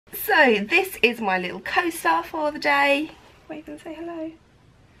So this is my little co-star for the day. Wave and say hello.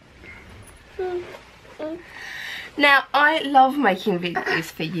 Now, I love making videos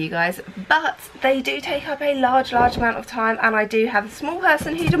for you guys, but they do take up a large amount of time, and I do have a small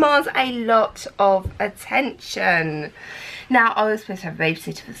person who demands a lot of attention. Now, I was supposed to have a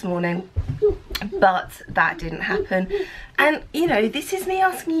babysitter this morning, but that didn't happen. And, you know, this is me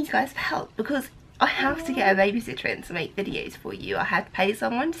asking you guys for help, because I have to get a babysitter in to make videos for you. I had to pay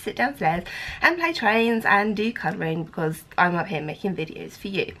someone to sit downstairs and play trains and do colouring because I'm up here making videos for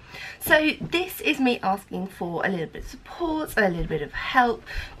you. So this is me asking for a little bit of support, a little bit of help,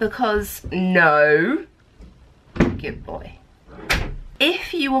 because no, good boy.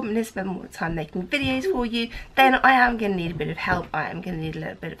 If you want me to spend more time making videos for you, then I am going to need a bit of help. I am going to need a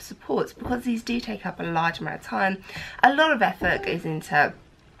little bit of support, because these do take up a large amount of time. A lot of effort goes into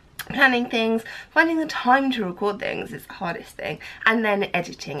planning things, finding the time to record things is the hardest thing, and then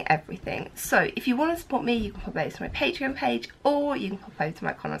editing everything. So if you want to support me, you can pop over to my Patreon page, or you can pop over to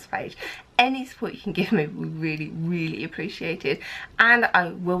my comments page. Any support you can give me will be really appreciated, and I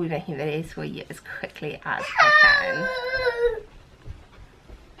will be making videos for you as quickly as I can.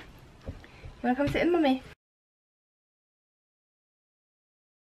 Wanna come sit with mummy?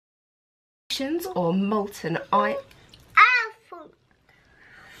 Or molten ice.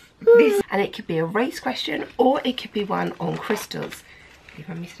 This, and it could be a race question, or it could be one on crystals. Leave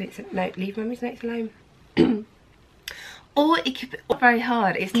mummy's notes, no, leave mummy's notes alone. Or it could be very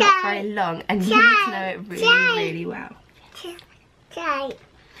hard. It's not very long, and you need to know it really well.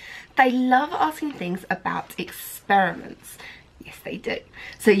 They love asking things about experiments. Yes, they do.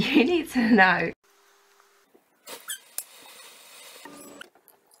 So you need to know